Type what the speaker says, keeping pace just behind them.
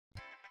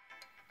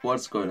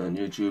What's going on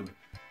YouTube?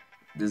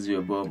 This is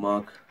your boy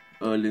Mark.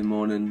 Early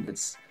morning,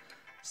 it's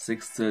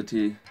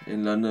 6:30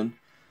 in London.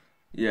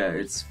 Yeah,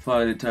 it's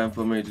finally time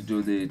for me to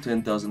do the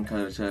 10,000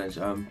 calorie challenge.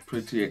 I'm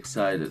pretty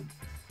excited.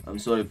 I'm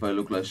sorry if I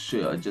look like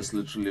shit, I just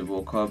literally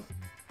woke up.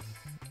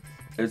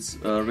 It's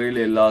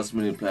really a last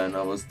minute plan.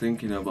 I was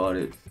thinking about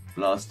it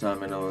last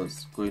time when I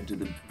was going to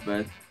the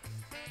bed.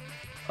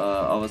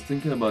 I was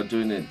thinking about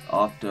doing it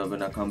after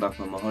when I come back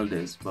from my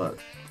holidays, but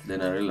then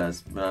I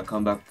realized when I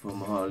come back from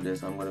my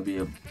holidays I'm gonna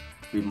be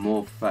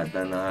more fat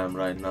than I am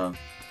right now,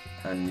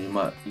 and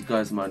you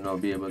guys might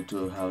not be able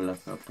to have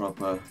like a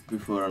proper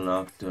before and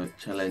after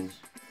challenge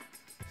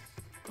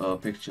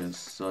pictures.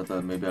 So I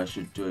thought maybe I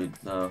should do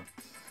it now.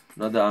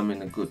 Not that I'm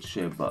in a good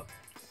shape, but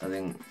I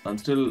think I'm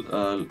still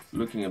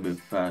looking a bit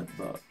fat,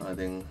 but I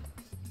think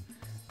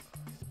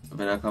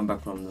when I come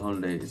back from the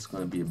holiday it's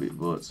gonna be a bit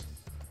worse.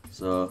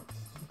 So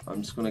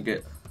I'm just gonna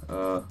get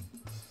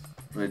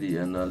ready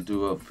and I'll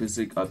do a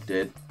physique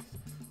update.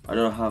 I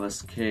don't have a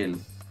scale.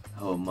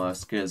 My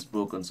scale is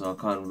broken, so I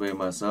can't weigh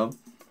myself,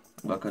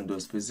 but I can do a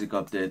physique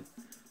update.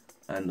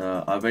 And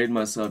I weighed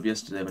myself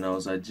yesterday when I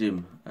was at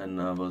gym,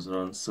 and I was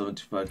around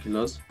 75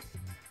 kilos.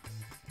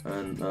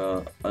 And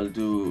I'll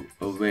do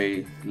a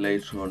weigh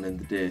later on in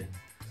the day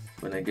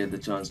when I get the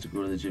chance to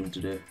go to the gym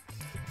today.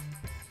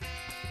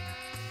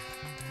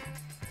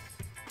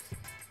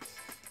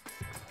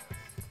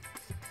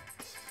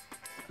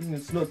 I think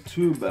it's not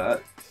too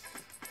bad.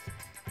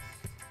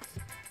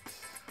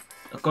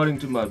 According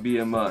to my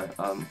BMI,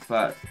 I'm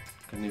fat.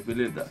 Can you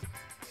believe that?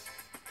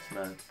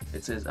 Man,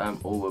 it says I'm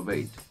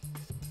overweight.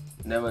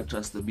 Never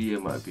trust the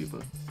BMI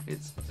people.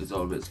 It's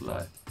always a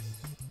lie.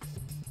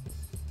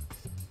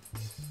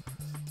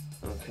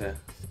 Okay.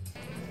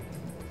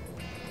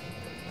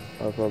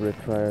 I'll probably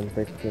try and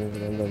make things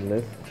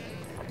randomly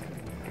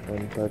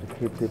and try to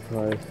keep the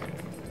price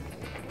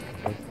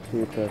as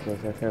cheap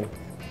as I can.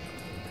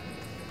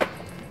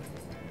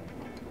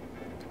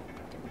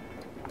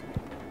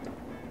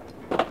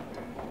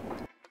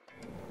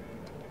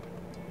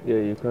 Yeah,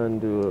 you can't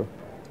do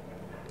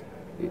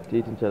a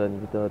eating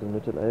challenge without a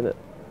Nutella in it.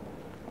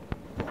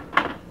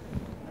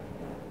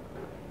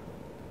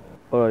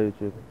 Alright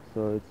YouTube,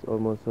 so it's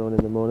almost 7 in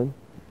the morning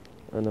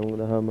and I'm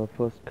gonna have my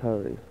first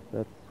curry.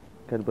 That's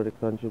Cadbury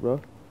Crunchy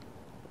Bro.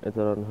 It's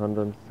around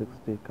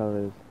 160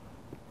 calories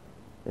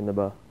in the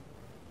bar.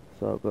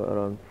 So I've got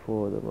around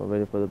 4 of them. I'm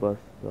waiting for the bus,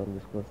 so I'm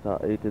just gonna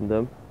start eating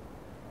them.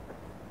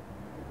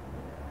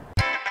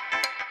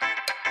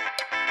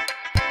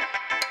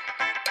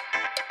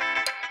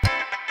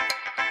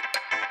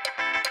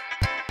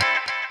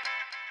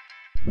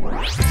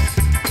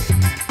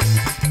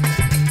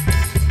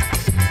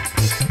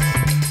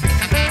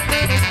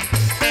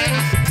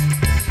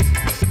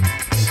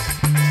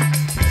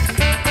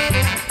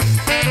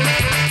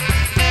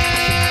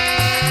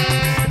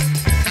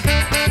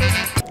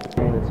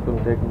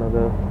 Take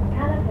another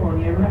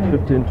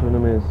 15-20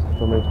 minutes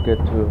for me to get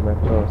to my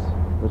house,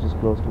 which is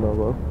close to my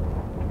work.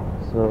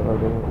 So I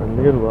think in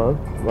the meanwhile,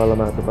 while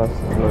I'm at the bus,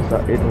 I'm going to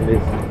start eating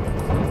these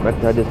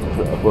McNuggets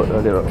I bought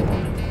earlier on.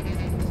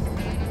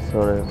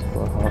 Sorry, it's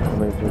quite hard for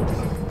me to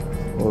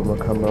hold my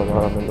camera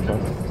while I'm in the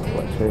bus. It's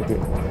quite shaky.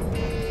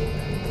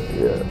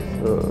 Yeah,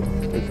 so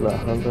it's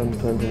like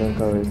 129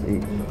 calories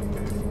each.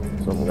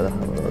 So I'm going to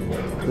have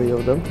around 3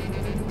 of them.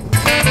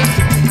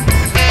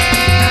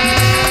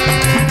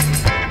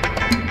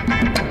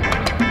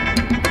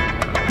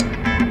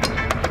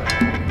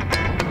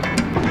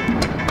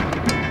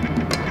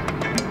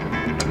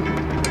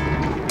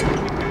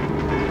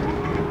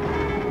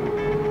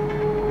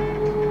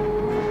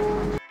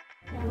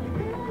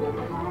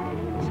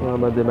 So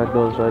I'm at the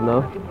McDonald's right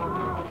now.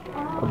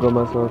 I got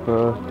myself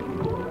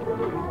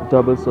a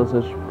double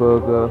sausage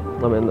burger.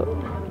 I mean,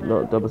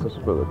 not double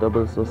sausage burger,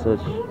 double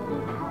sausage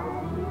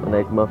and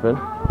egg muffin.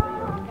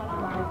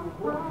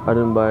 I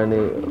didn't buy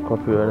any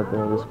coffee or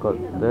anything, I just got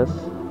this.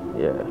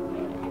 Yeah.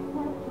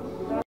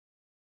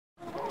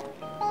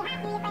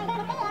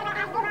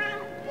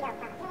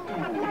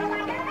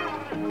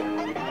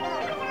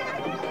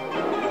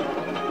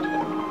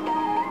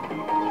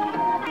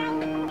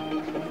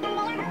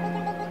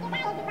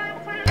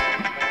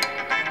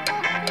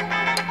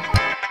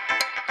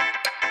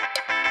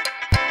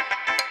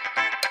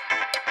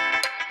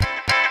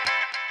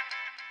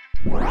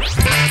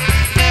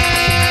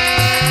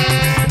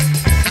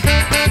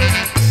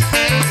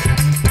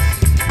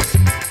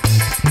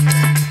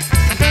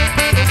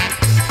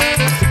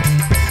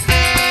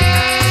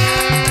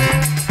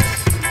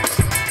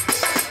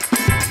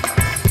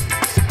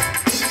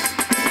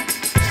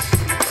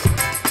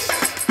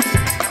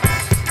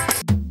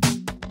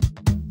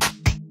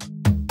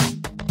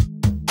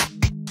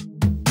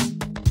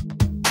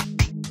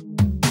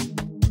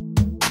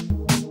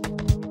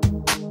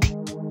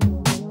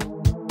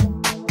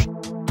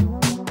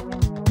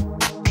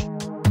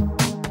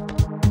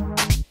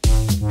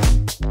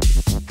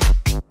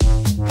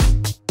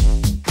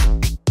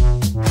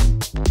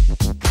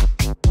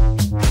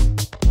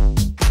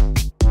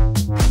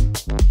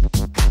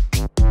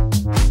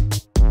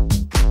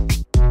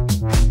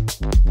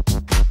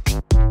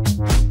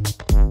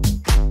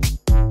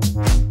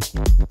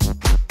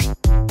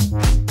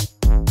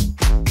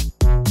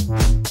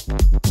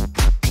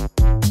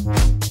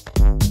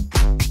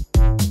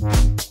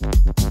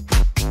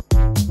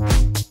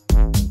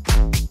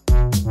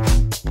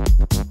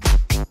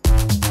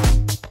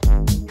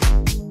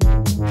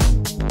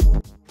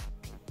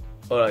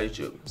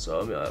 YouTube. So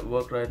I'm at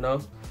work right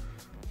now.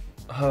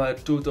 I have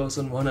had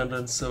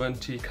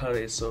 2,170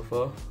 calories so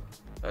far,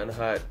 and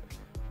had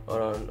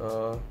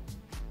around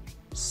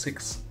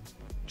 6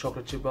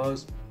 chocolate chip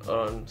bars,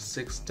 around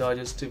 6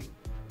 digestive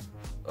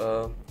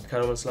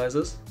caramel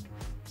slices.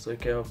 So it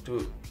came up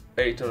to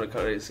 800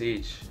 calories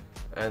each,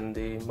 and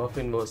the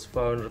muffin was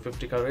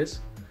 550 calories.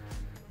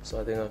 So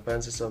I think I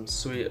fancy some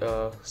sweet,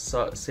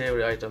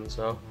 savory items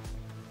now.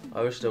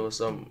 I wish there was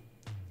some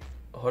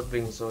hot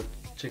wings or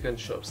chicken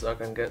shops that I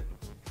can get,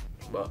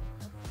 but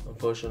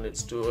unfortunately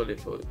it's too early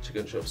for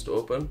chicken shops to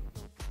open.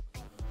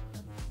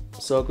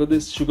 So I got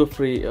this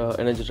sugar-free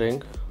energy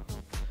drink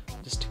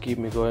just to keep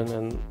me going,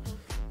 and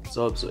it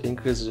also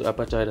increases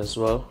appetite as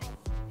well.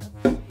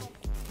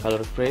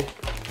 Calorie-free.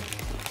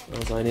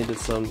 Also I needed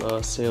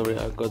some savory.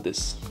 I got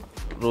this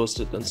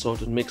roasted and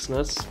salted mixed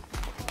nuts.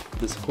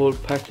 This whole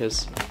pack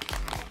is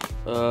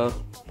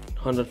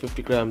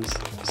 150 grams.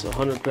 So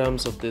 100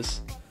 grams of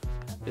this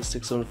is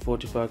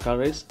 645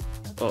 calories.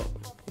 Oh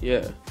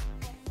yeah,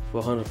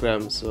 for 100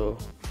 grams. So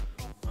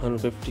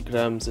 150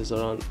 grams is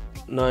around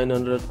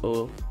 900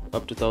 or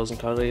up to 1000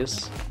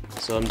 calories.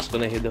 So I'm just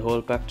gonna hit the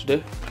whole pack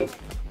today.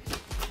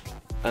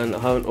 And I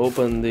haven't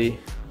opened the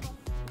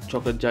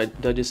chocolate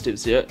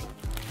digestives yet.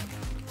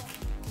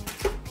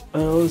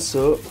 And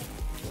also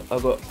I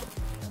got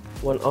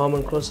one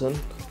almond croissant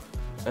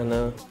and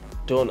a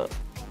donut.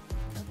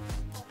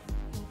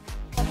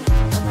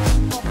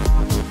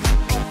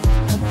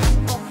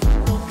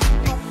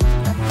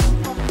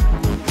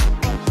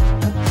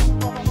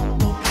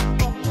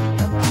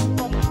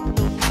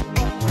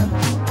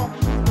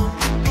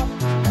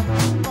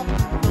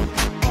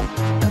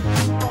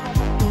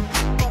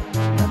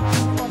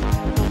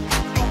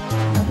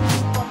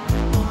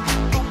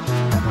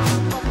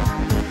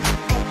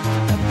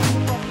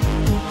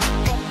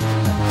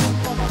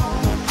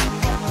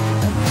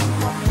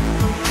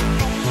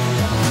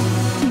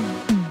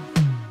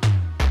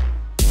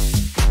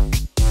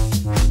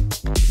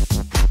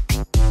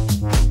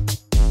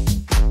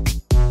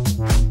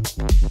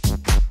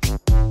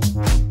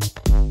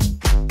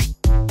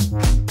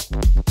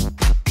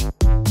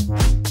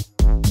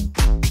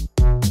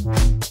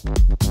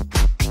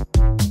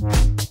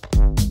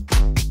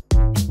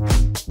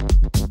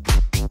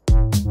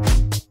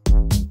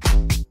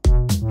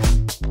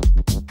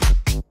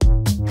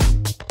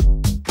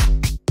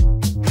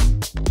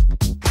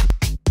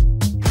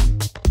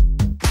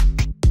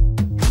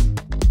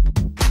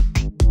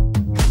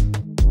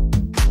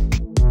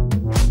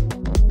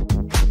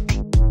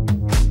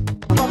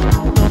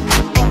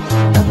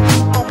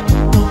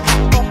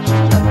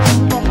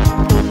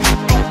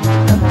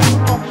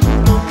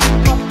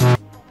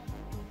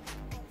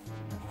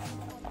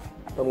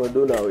 What I'm going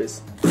to do now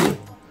is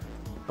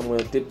I'm going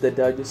to dip the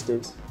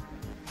digestives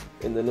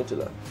in the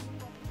Nutella.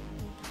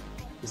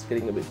 It's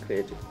getting a bit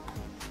creative.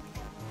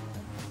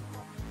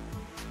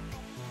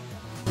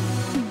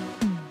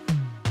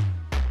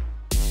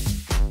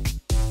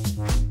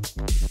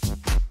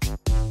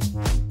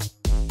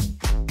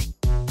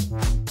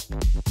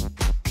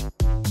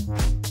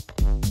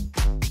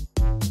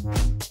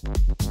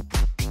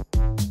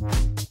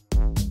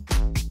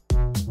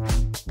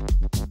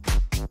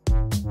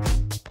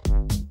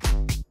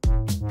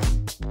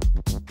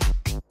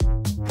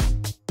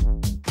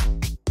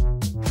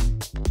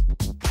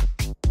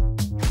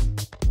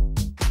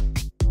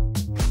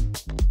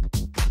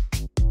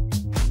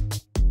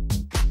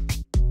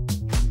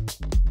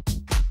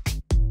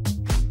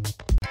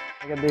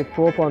 I get the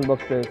 4-pound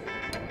box please.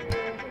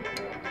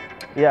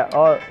 Yeah,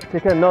 all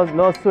chicken, no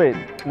sweet,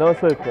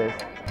 please.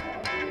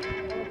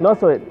 No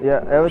sweet,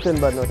 yeah, everything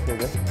but no sweet.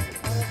 Yeah?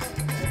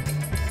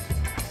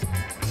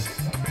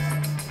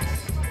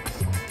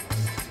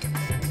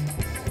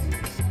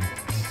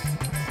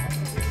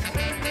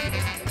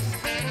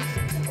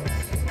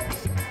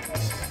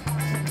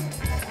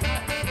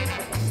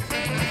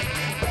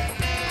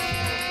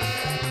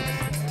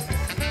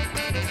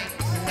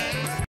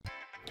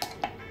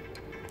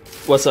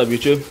 What's up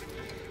YouTube?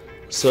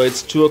 So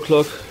it's 2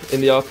 o'clock in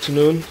the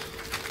afternoon.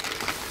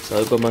 So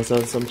I got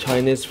myself some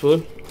Chinese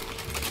food.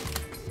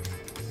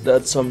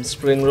 That's some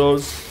spring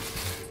rolls,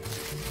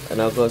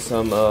 and I've got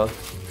some what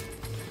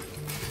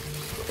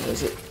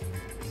is it?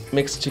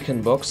 Mixed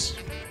chicken box.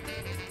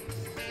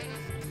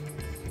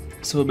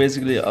 So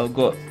basically I've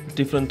got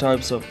different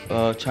types of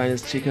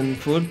Chinese chicken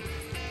food,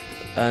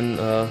 and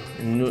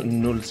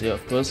noodles, yeah,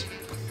 of course,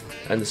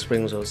 and the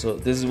spring rolls. So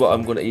this is what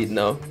I'm gonna eat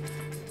now,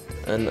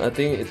 and I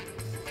think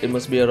it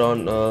must be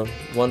around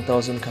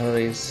 1000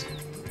 calories,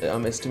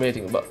 I'm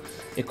estimating, but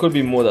it could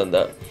be more than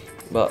that.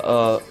 But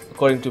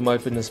according to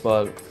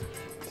MyFitnessPal,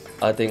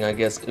 I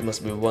guess it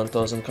must be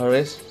 1000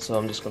 calories. So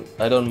I'm just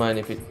I don't mind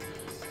if it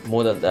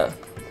more than that,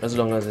 as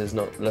long as it's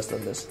not less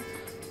than this.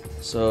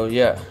 So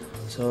yeah,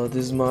 so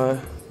this is my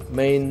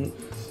main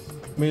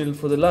meal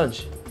for the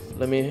lunch.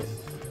 Let me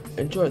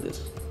enjoy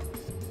this.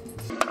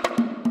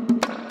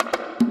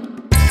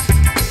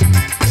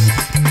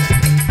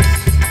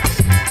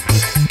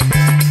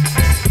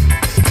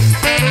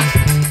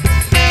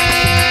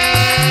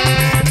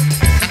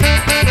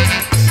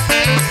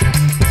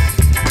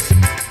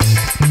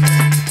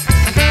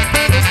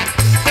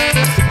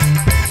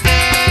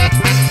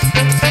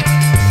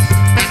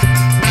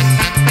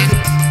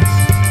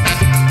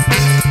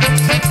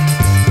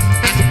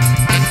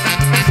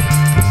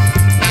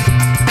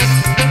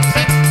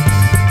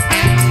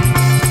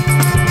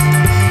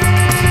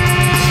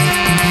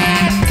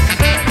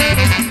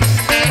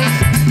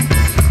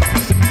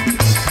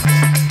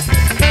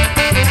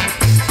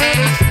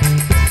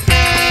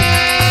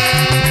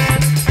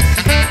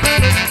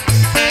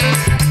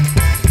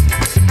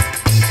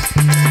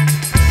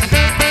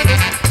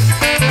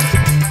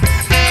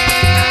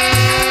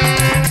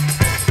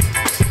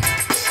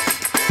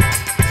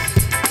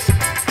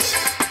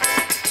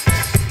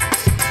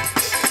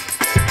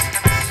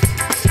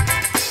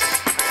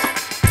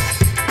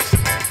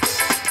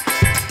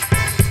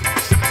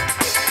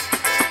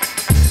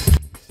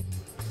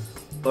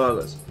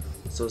 Alright guys,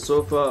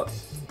 so far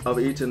I've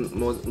eaten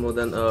more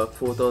than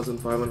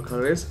 4,500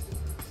 calories,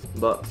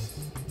 but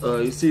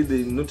you see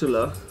the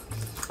Nutella,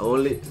 I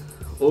only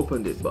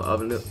opened it, but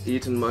I've not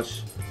eaten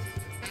much,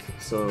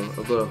 so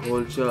I've got a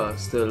whole jar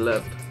still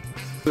left.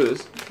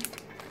 First,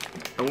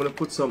 I'm gonna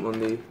put some on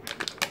the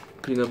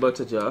peanut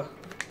butter jar.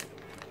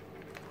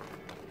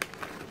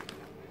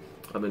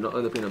 I mean, not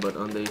on the peanut butter,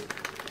 on the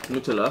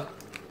Nutella.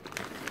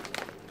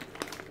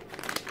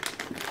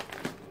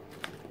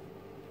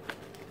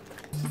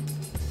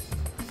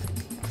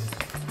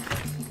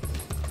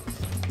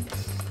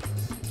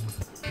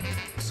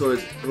 So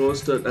it's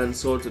roasted and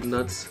salted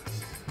nuts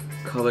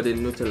covered in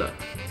Nutella.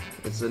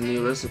 It's a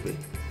new recipe.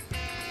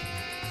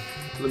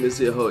 Let me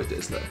see how it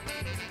tastes like.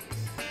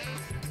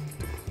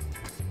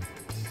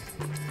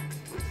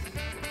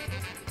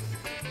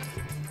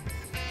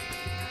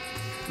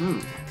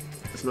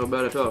 It's not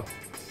bad at all.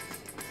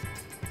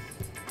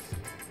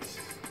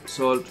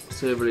 Salt,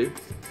 savory,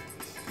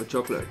 with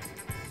chocolate.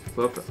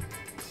 Perfect.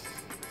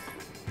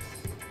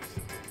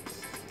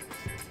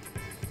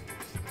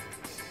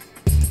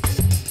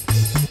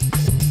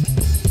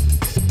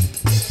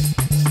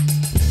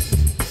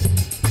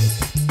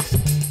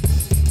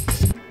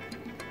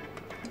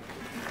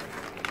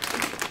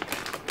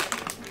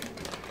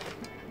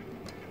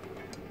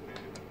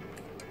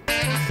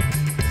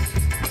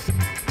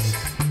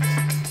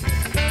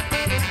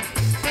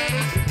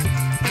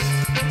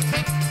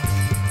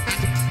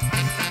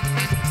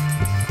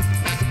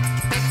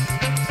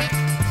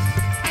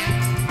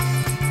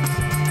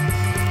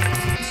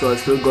 So I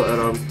still got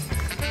around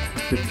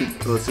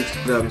 50 or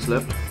 60 grams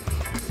left.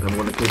 I'm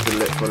gonna keep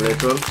it for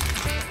later on.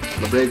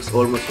 My break's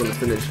almost gonna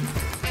finish.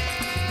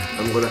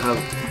 I'm gonna have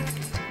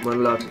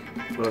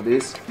one of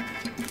these.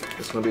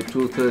 It's gonna be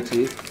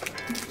 230.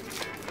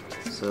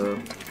 So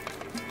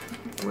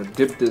I'm gonna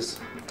dip this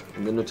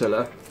in the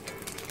Nutella.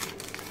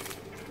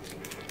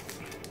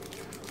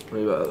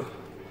 Maybe I'll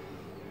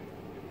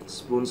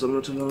spoon some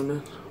Nutella on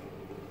it.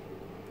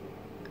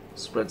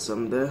 Spread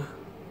some there.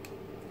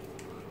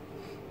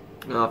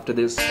 After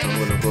this, I'm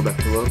gonna go back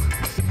to work,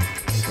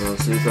 and I'll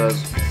see you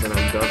guys when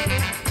I'm done.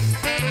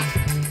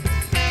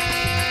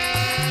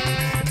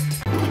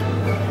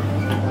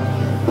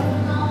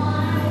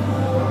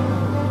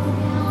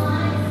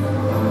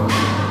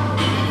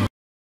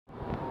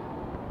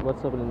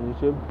 What's up on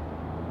YouTube?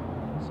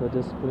 So I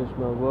just finished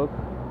my work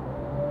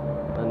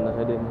and I'm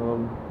heading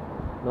home.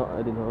 Not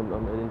heading home,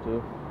 I'm heading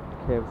to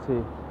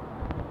KFC.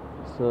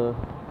 So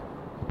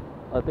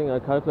I think I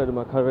calculated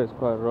my calories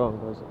quite wrong,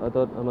 because I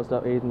thought I must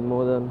have eaten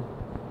more than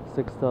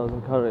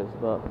 6,000 calories,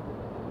 but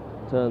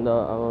turned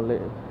out I only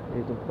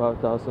eaten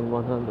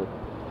 5,100.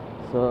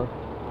 So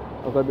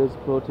I've got this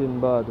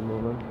protein bar at the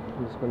moment.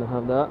 I'm just gonna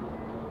have that,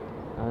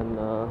 and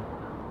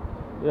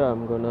yeah,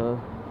 I'm gonna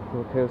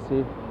go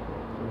KFC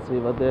and see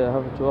what they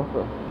have to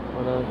offer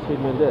on a cheat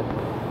meal day.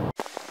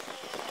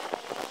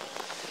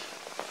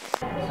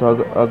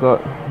 So I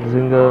got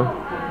Zinger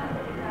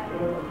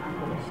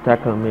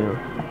stacker meal.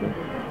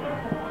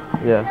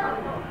 Yeah,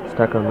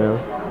 stacker meal.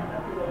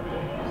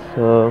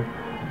 So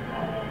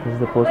this is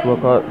the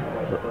post-workout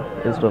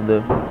instead of the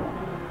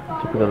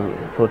typical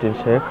protein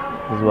shake.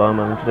 This is what I'm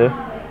having today.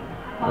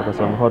 I got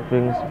some hot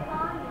wings,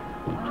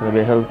 trying to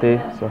be healthy,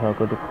 so I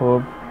got the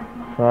Coke,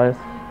 fries,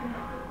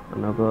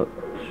 and I got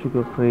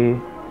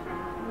sugar-free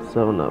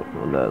 7-Up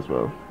on that as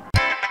well.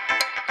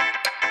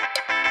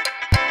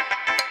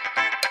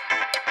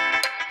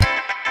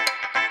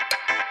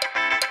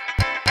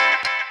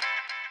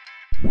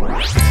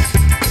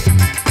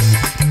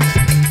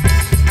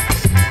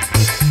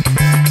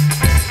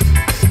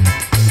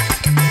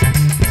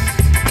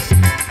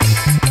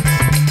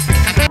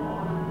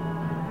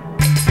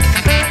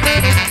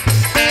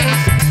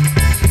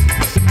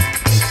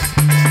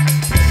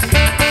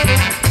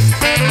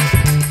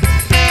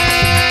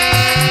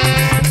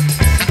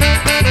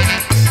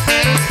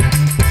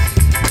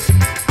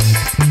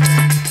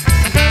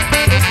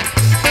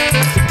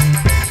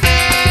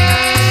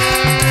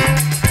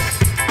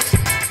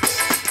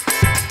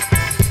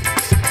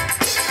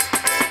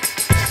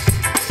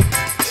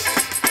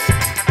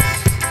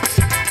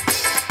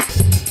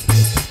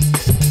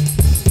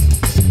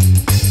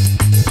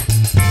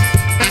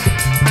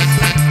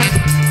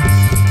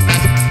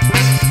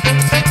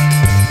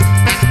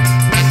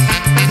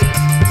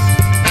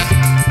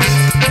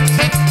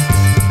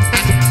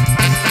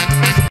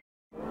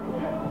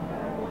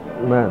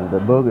 Man, the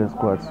burger is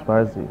quite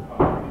spicy.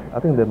 I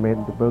think they made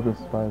the burger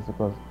spicy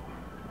because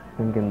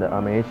thinking that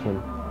I'm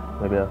Asian,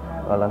 maybe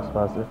I like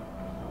spicy.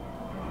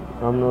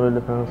 I'm not really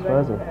a fan of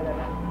spicy.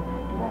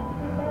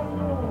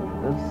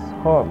 It's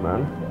hot,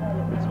 man.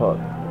 It's hot.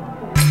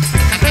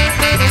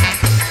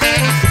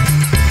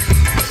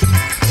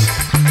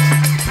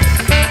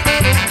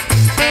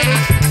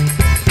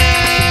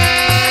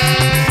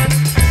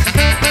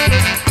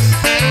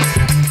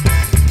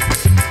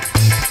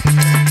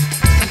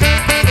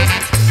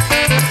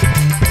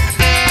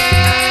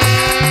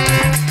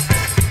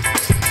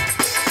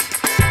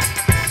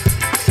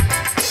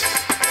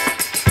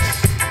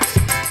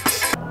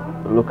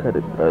 Look at it,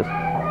 it, guys.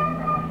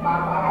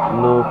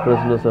 No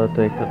prisoners are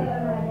taken,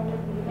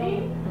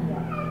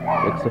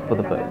 except for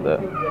the fact that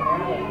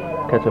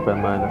ketchup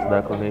and mayonnaise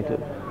are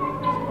donated.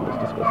 It's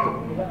disgusting.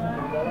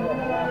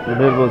 The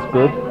meal was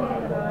good.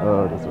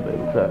 Oh, that's a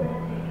baby crap.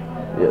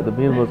 Yeah, the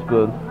meal was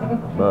good,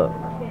 but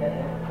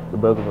the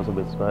burger was a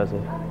bit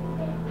spicy.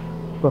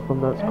 Apart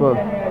from that,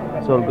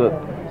 it's all good.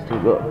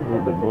 Still got a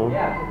little bit more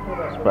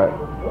Sprite.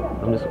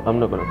 I'm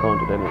not gonna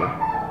count it anyway.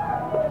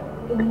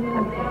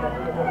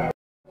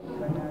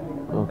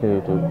 Okay,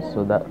 YouTube.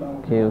 So that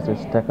KFC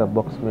stacker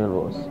box meal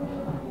was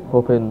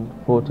whopping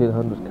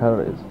 1400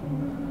 calories.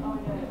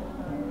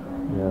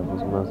 Yeah, it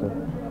was massive.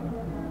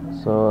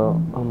 So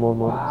I'm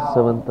almost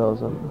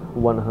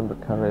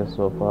 7100 calories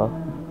so far. I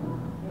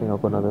think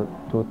I've got another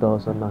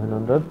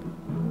 2900.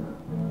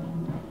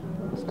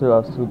 I've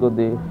still got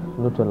the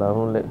Nutella. I've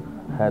only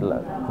had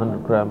like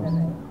 100 grams,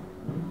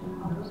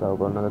 so I've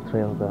got another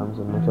 300 grams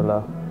of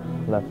Nutella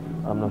left.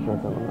 I'm not sure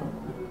if I'm gonna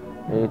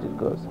eat it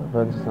because I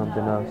fancy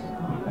something else.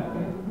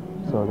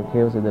 So the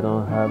KFC, they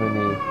don't have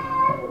any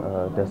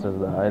desserts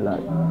that I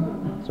like.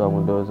 So I'm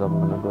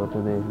gonna go to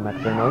the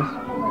McDonald's.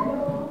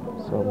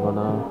 So I'm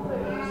gonna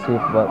see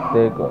what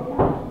they got.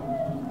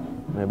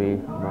 Maybe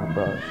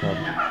some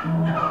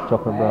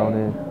chocolate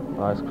brownie,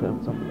 ice cream,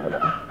 something like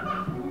that.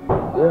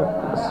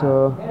 Yeah,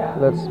 so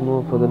let's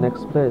move for the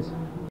next place.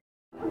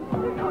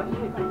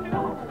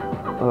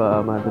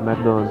 I'm at the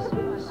McDonald's,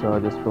 so I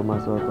just for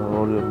myself an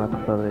Oreo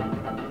McFlurry.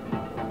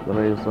 The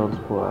radio sounds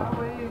quite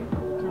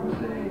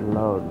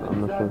loud.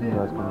 I'm not sure if you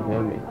guys can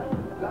hear me.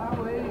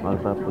 I'll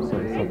try to put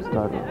some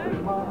subtitle.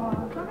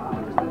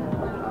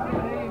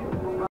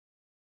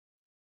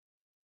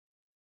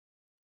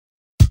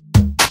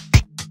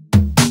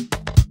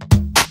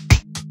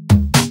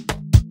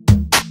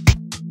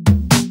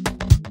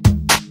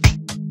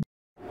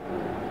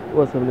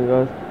 What's happening,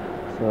 guys?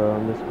 So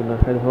I'm just gonna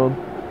head home,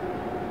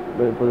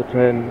 waiting for the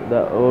train.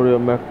 That Oreo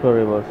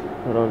McFlurry was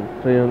around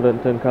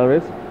 310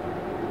 calories,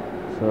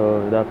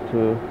 so it's up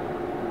to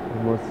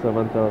almost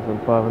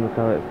 7500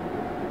 calories.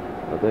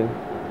 I think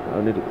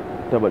I need to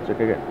double check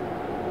again.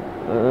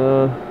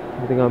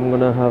 I think I'm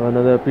gonna have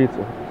another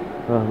pizza.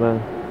 Oh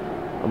man,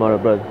 I'm out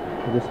of bread.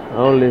 I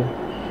only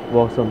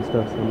walked some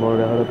steps, I'm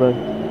already out of bread.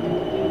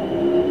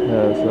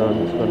 Yeah, so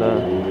I'm just gonna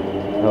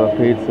have a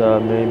pizza,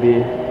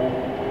 maybe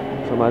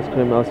some ice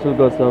cream. I still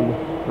got some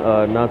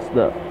nuts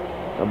that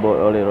I bought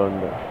earlier on.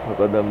 I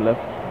got them left.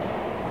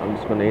 I'm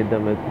just gonna eat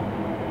them with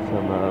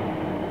some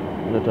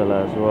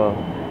Nutella as well.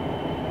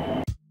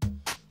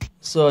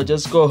 So I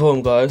just got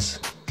home, guys.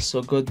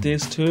 So got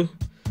these two.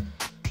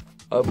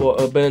 I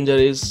bought a Ben &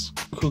 Jerry's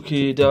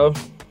cookie dough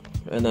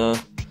and a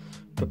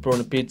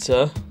pepperoni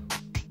pizza.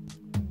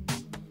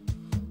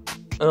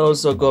 And I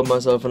also got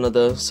myself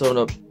another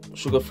 7-Up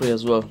sugar-free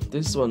as well.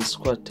 This one's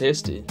quite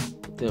tasty.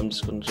 I think I'm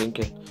just gonna drink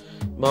it.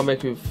 Might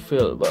make me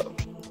feel, but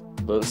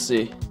we'll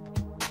see.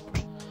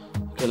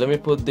 Okay, let me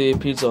put the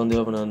pizza on the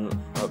oven and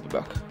I'll be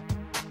back.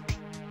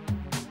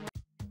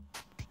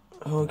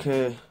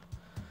 Okay,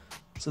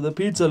 so the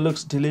pizza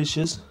looks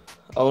delicious.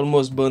 I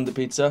almost burned the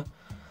pizza.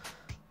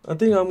 I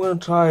think I'm gonna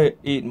try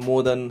eat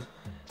more than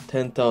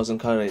 10,000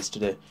 calories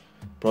today.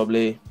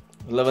 Probably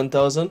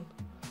 11,000.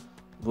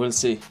 We'll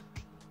see.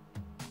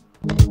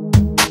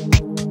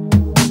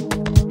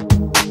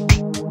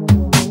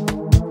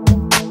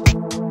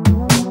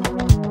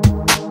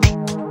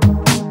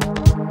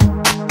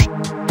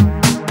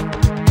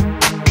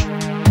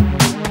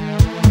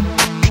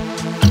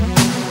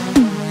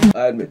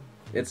 I admit,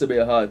 it's a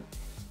bit hard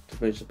to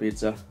finish the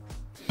pizza,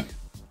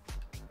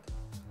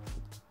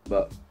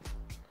 but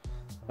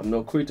I'm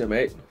no quitter,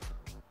 mate.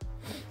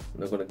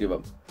 I'm not gonna give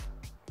up.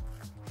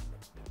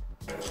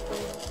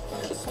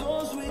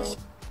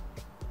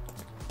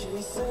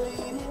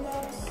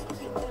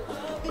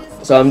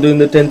 So I'm doing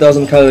the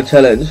 10,000 calorie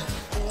challenge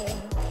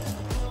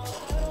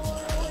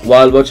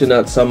while watching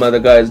at some other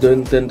guys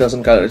doing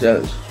 10,000 calorie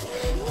challenge.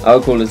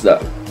 How cool is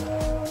that?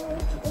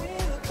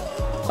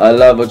 I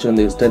love watching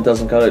these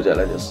 10,000 calorie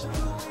challenges.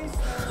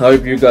 I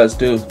hope you guys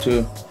do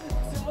too.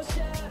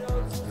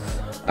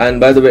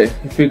 And by the way,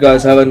 if you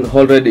guys haven't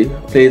already,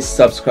 please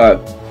subscribe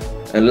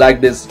and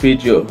like this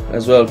video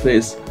as well,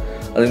 please.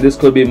 I think this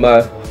could be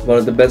one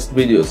of the best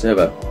videos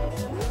ever.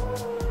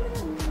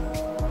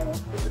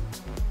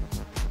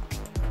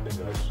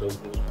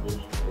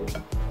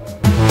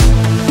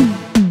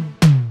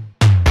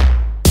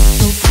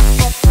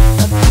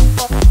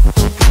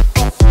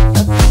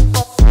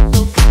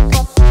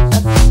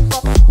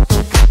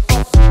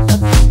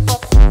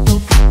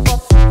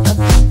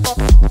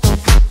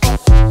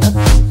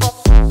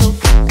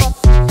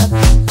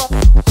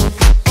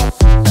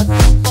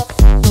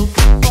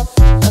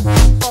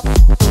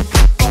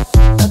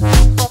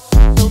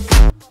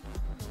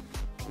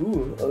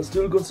 Ooh, I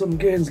still got some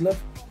gains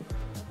left.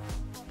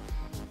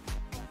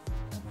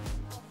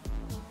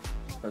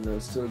 And I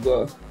still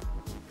got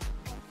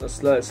a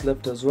slice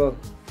left as well.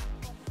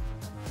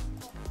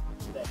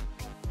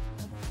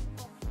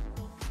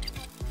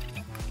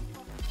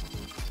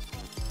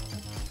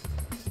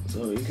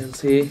 So you can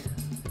see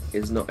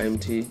is not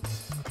empty,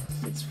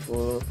 it's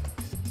full.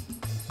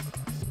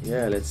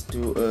 Yeah, let's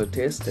do a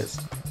taste test.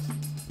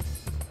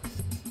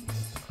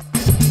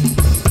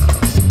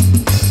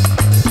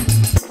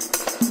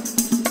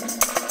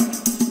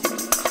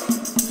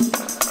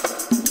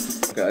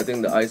 Okay, I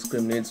think the ice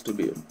cream needs to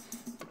be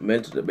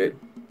melted a bit.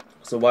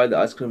 So while the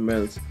ice cream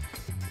melts,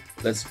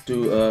 let's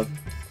do a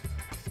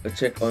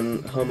check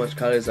on how much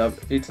calories I've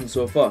eaten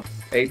so far.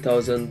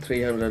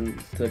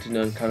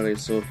 8,339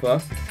 calories so far.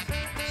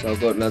 So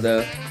I've got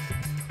another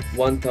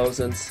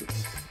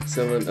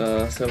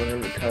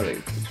 1,700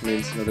 calories, which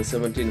means another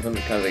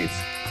 1,700 calories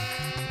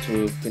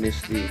to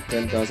finish the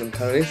 10,000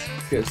 calories.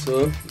 Okay,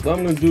 so what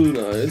I'm going to do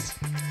now is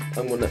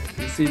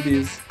you see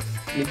these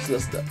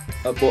mixers that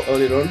I bought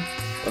earlier on?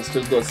 I've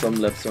still got some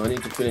left, so I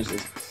need to finish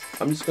this.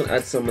 I'm just going to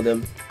add some of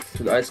them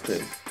to the ice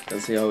cream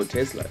and see how it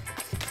tastes like.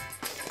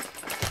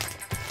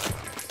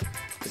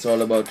 It's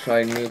all about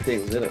trying new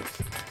things, isn't it?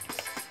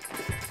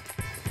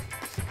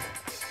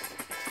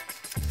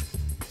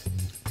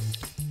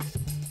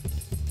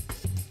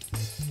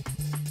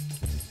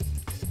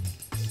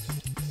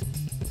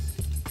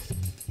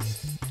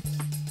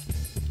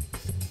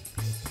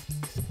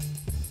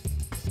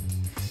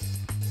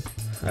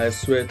 I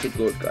swear to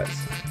God, guys,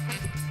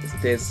 it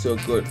tastes so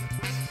good,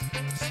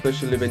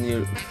 especially when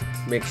you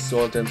mix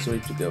salt and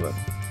sweet together.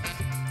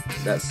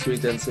 That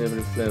sweet and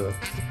savory flavor,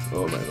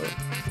 oh my god,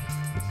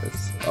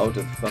 it's out of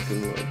the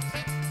fucking world.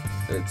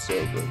 It's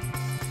so good.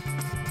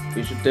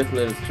 You should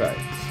definitely try.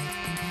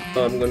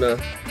 I'm gonna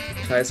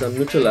try some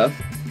Nutella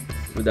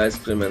with ice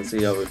cream and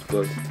see how it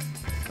goes.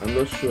 I'm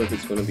not sure if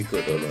it's gonna be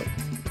good or not.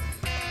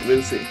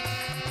 We'll see.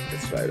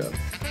 Let's try it out.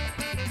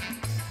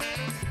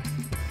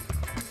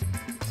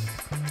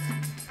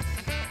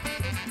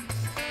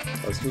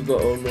 I've still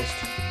got almost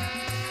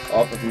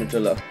half of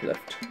Nutella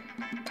left.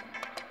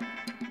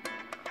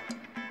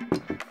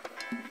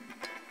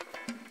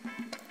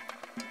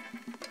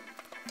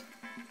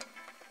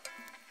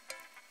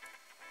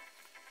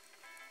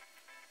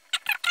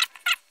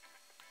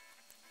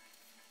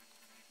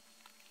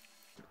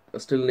 I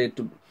still need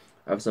to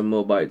have some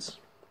more bites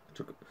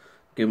to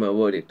give my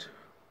verdict.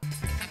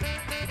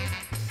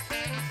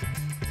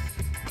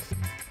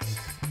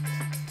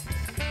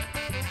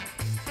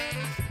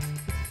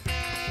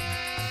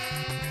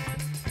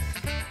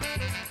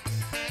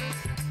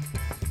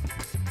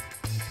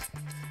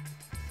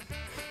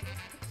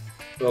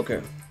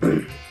 Okay.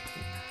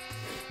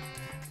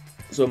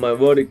 So my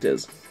verdict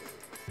is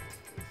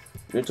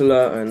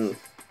Nutella and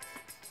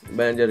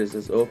Ben Jerry's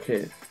is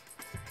okay,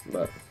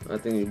 but I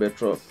think you're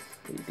better off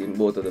eating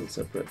both of them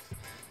separate.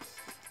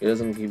 It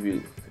doesn't give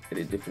you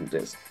any different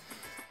taste.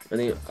 I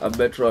think I'm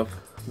better off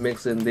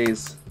mixing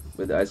these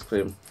with ice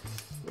cream,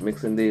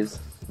 mixing these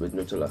with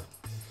Nutella,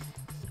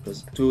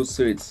 because two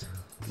sweets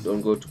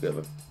don't go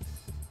together.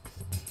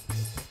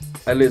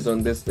 At least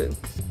on this thing.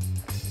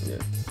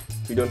 Yeah.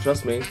 If you don't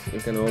trust me, you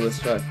can always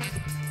try.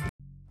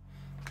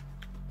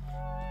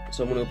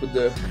 So I'm gonna put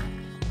the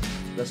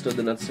rest of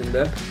the nuts in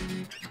there.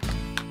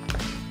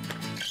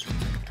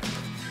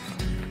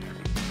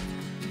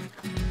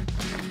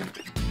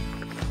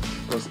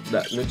 Because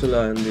that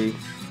Nutella and the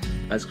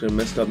ice cream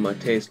messed up my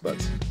taste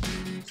buds,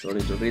 so I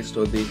need to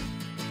restore the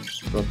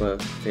proper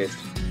taste.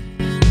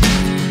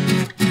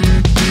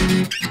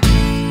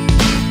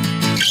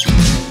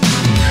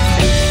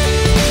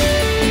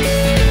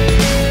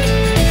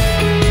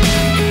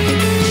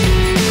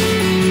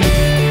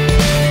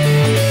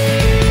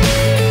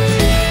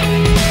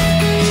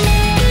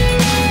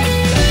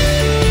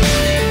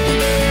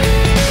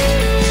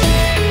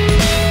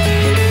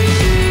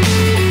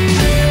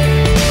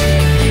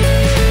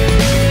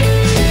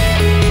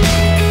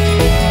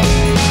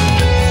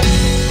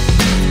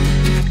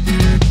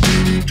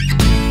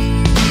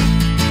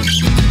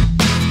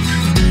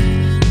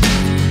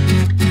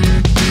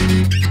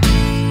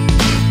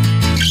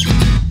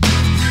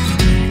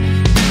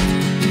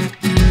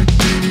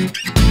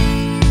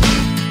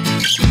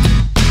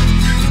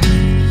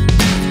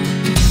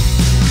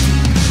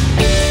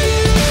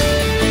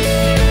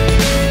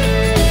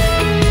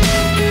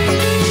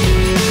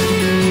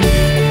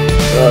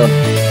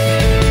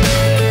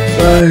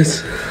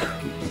 Guys,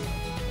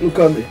 look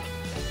at me.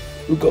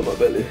 Look at my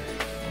belly.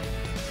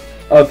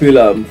 I feel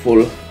I'm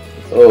full.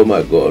 Oh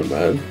my god,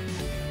 man.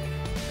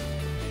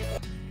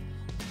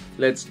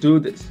 Let's do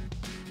this.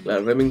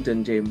 Like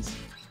Remington James,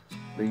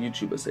 the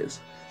YouTuber, says.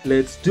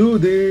 Let's do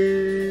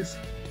this.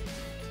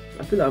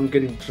 I feel I'm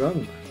getting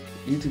drunk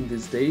eating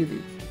this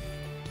daily.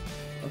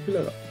 I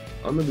feel like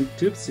I'm a bit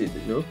tipsy,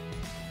 you know.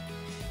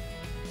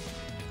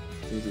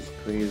 This is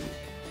crazy.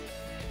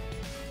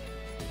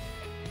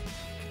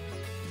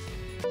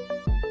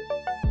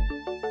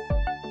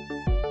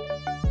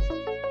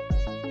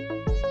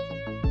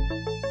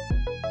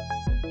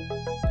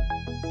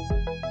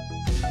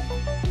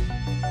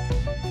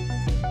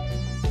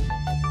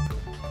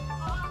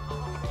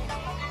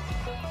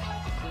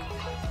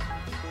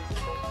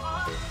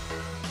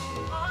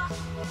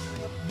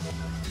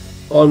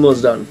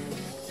 Almost done.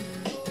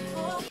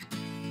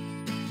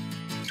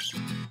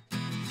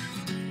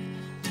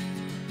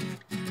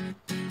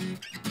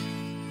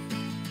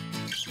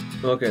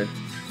 Okay,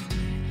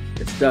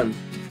 it's done.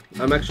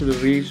 I'm actually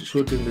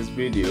re-shooting this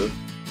video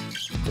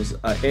because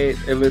I ate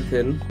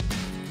everything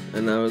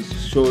and I was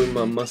showing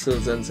my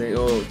muscles and saying,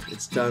 oh,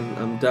 it's done,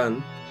 I'm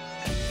done,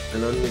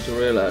 and only to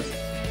realize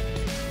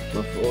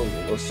my phone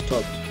was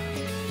stopped.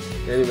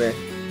 Anyway,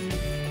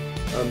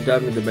 I'm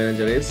done with the Ben &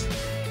 Jerry's.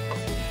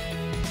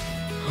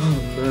 Oh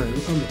man,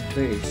 look at my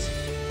face.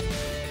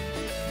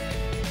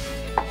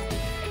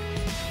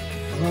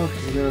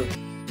 Fucking hell.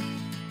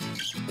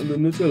 And the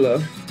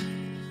Nutella,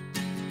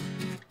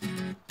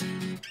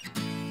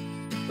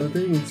 I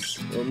think it's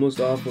almost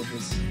half of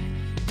this.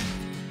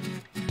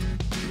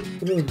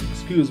 Oh,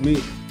 excuse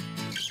me.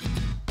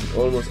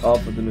 Almost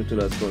half of the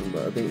Nutella is gone,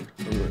 but I think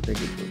I'm gonna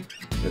take it from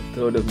the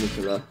third of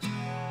Nutella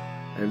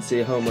and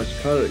see how much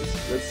calories.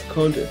 Let's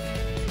count it.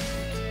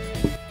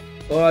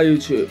 Alright,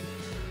 YouTube.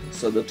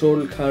 So the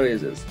total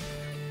calories is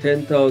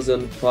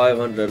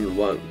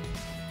 10,501.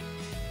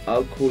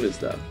 How cool is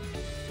that?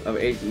 I've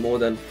ate more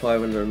than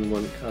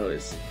 501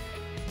 calories.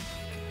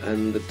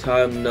 And the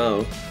time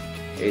now,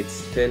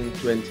 it's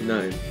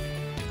 10:29.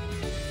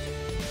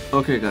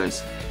 Okay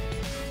guys,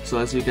 so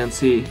as you can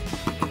see,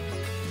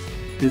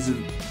 this is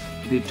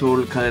the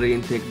total calorie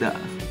intake that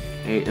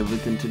I ate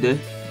everything today.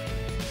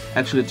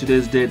 Actually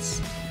today's date's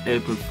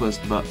April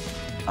 1st, but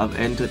I've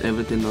entered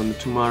everything on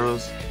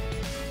tomorrow's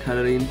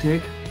calorie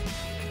intake,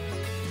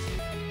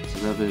 so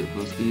that way it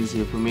was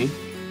easier for me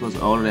because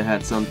I already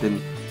had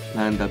something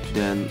planned up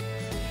today, and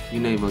you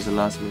know it was a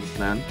last minute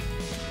plan.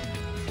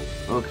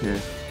 Okay,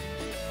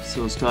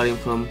 so starting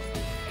from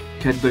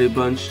Cadbury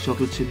Bunch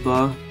chocolate chip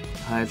bar,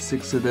 I had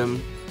 6 of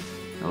them.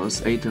 That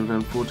was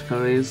 840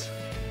 calories.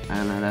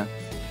 And I had a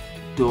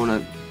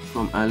donut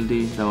from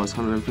Aldi, that was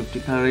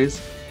 150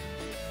 calories.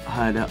 I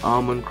had an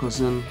almond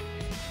croissant.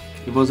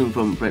 It wasn't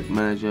from Bread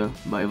Manager,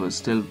 but it was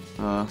still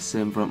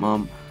same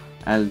from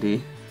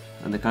Aldi,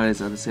 and the calories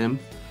are the same.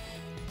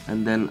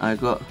 And then I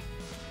got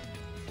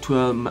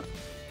 12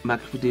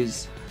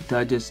 McVitie's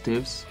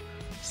digestives.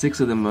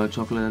 6 of them were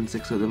chocolate and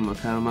 6 of them were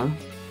caramel.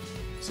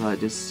 So I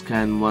just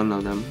scanned one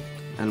of them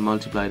and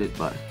multiplied it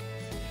by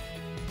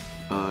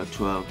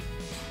 12.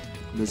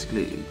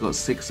 Basically it got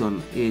 6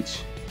 on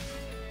each.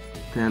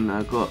 Then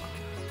I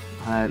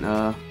had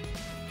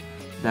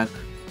that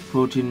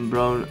protein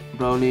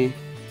brownie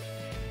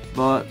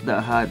bar that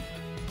I had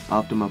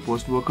after my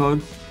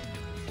post-workout.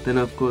 Then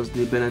of course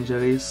the Ben &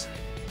 Jerry's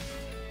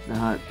that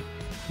I had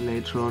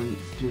later on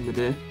during the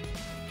day.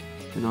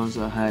 And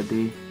also I had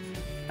the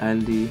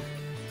Aldi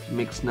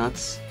mixed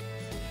nuts.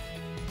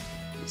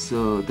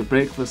 So the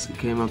breakfast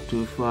came up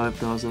to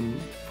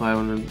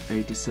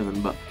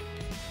 5,587, but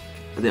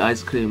the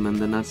ice cream and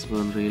the nuts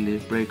weren't really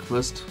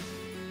breakfast.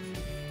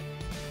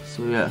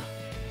 So yeah,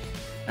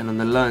 and on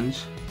the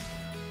lunch,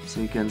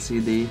 so you can see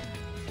the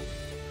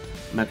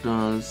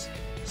McDonald's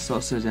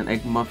sausage and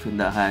egg muffin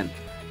that I had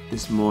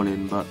this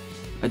morning, but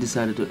I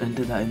decided to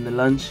enter that in the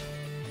lunch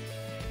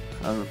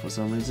for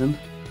some reason.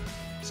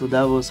 So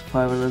that was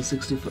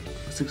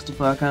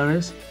 565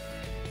 calories.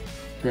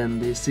 Then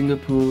the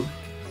Singapore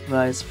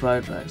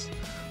fried rice,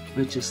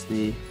 which is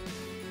the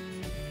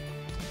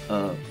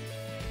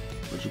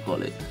what you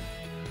call it,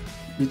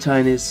 the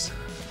Chinese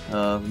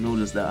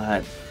noodles that I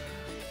had,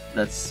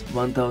 that's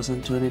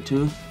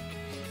 1022,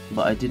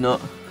 but I did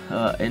not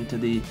enter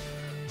the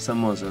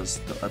samosas.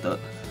 I thought,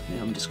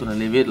 yeah, I'm just gonna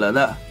leave it like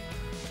that.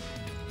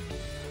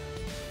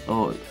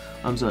 Oh,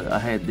 I'm sorry, I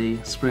had the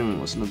spring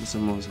rolls, not the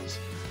samosas.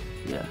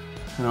 Yeah,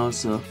 and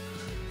also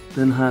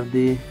then have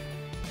the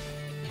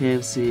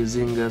KFC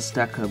Zinger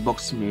Stacker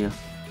box meal,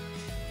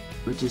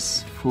 which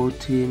is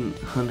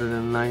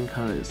 1409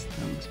 calories.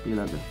 That must be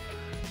like the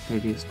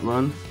heaviest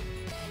one,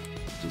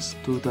 which is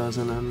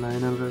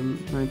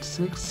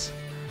 2996.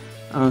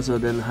 I also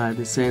then had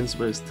the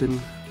Sainsbury's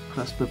thin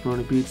crust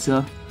pepperoni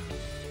pizza,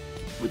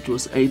 which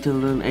was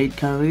 808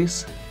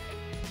 calories.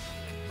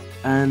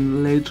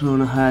 And later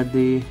on I had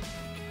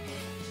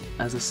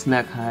as a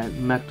snack I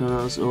had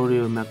McDonald's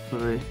Oreo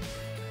McFlurry,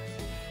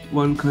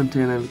 one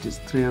container, which is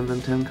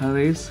 310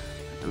 calories,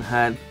 and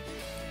had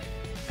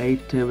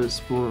 8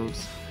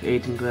 tablespoons,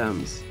 18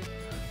 grams,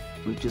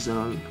 which is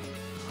around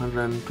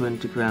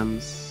 120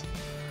 grams,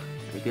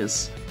 I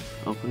guess,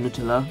 of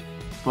Nutella,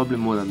 probably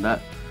more than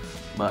that,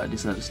 but I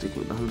decided to stick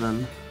with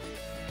 100.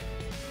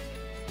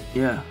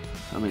 Yeah,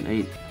 I mean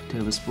 8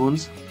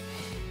 tablespoons.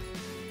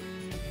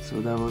 So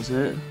that was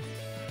it.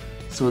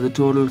 So the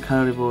total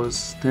calorie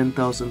was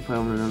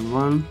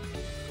 10,501,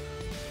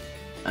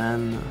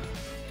 and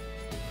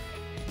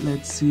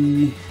let's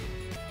see,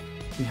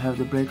 we have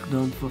the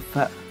breakdown for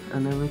fat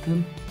and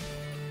everything.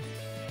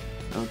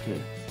 Okay,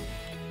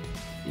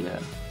 yeah,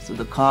 so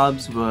the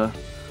carbs were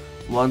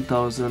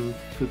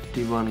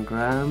 1051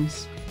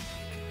 grams,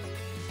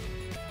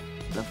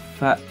 the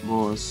fat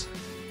was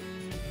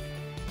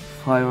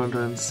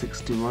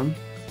 561,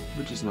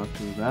 which is not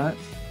too bad,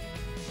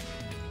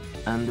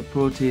 and the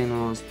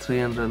protein was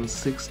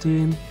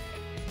 316,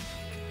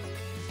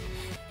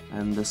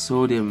 and the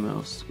sodium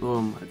was,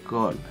 oh my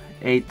god,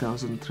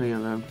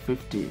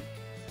 8,350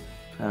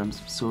 grams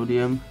of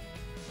sodium.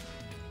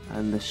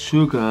 and the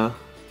sugar,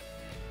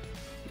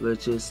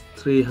 which is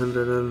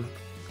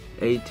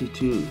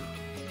 382.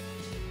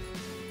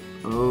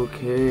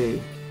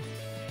 Okay,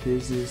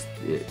 this is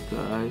it,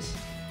 guys.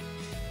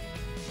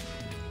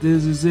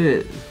 This is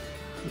it.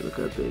 Look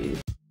at the.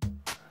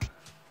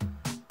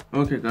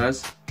 Okay,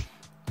 guys.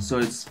 So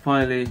it's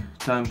finally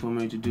time for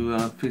me to do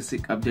a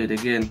physics update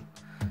again.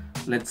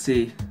 Let's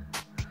see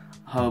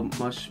how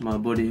much my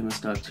body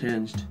must have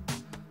changed.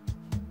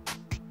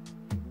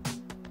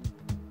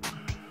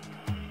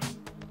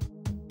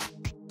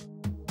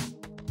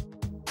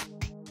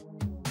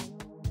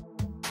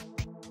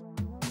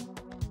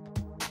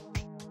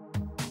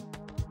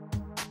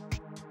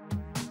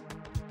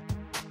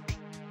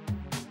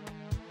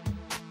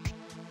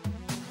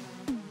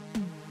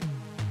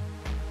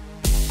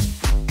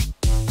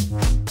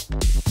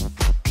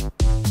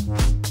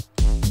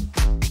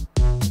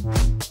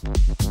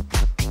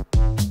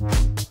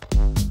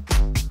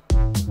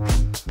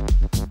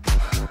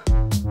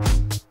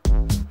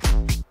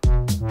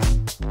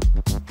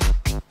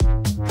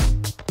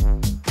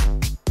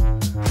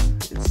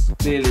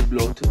 Clearly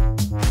bloated.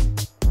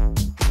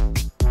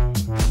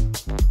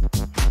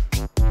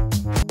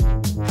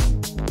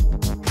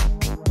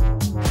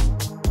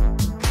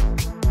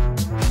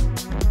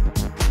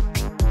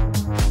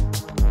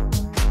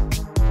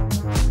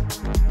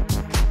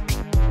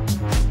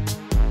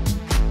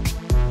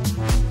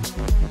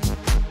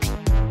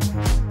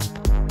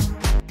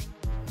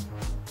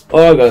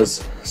 Alright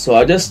guys, so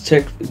I just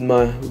checked with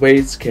my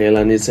weight scale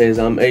and it says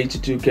I'm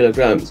 82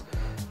 kilograms.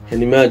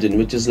 Can you imagine,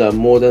 which is like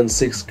more than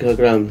 6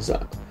 kilograms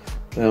I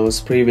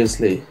was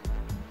previously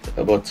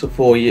about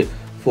 4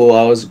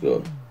 hours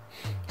ago.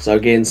 So I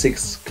gained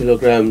 6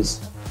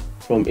 kilograms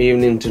from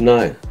evening to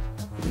night,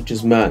 which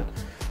is mad.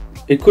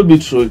 It could be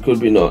true, it could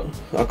be not.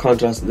 I can't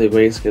trust the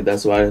weight scale,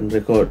 that's why I didn't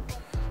record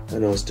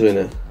when I was doing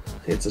it.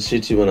 It's a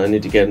shitty one, I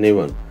need to get a new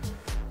one.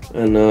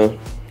 And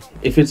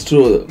if it's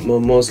true,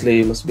 mostly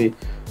it must be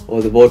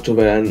all the water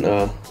weight and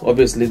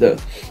obviously the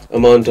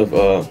amount of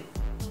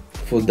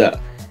food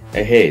that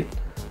I hate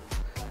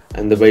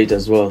and the weight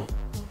as well.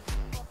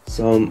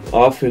 So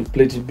I feel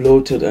pretty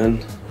bloated,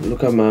 and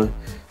look at my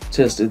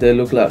chest, they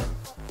look like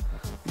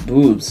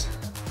boobs.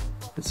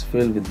 It's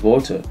filled with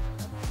water.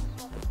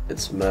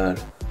 It's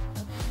mad.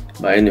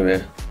 But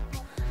anyway,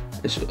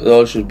 it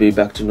all should be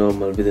back to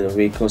normal within a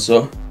week or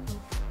so.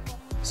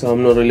 So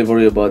I'm not really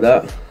worried about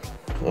that.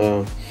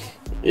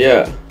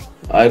 Yeah,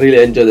 I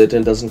really enjoy the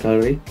 10,000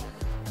 calorie.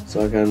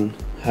 So I can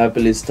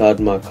happily start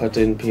my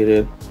cut-in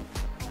period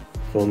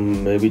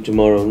from maybe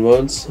tomorrow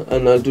onwards,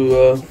 and I'll do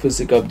a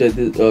physics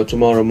update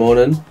tomorrow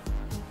morning.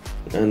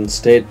 And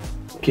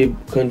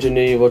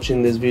continue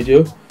watching this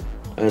video,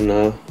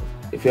 and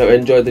if you have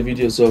enjoyed the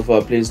video so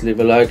far, please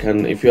leave a like,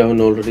 and if you haven't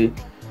already,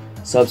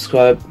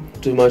 subscribe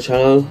to my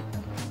channel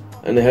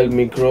and help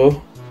me grow.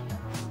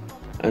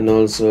 And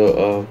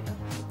also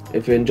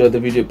if you enjoyed the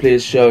video,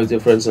 please share with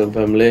your friends and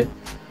family.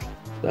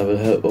 That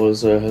will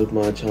also help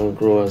my channel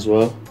grow as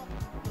well.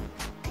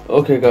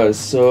 Okay guys,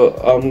 so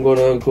I'm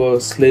gonna go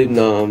sleep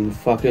now. I'm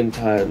fucking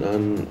tired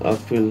and I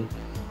feel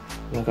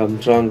like I'm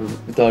drunk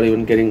without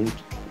even getting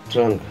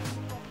drunk,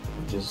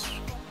 which is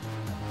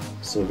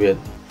so weird.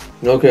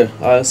 Okay,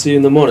 I'll see you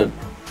in the morning.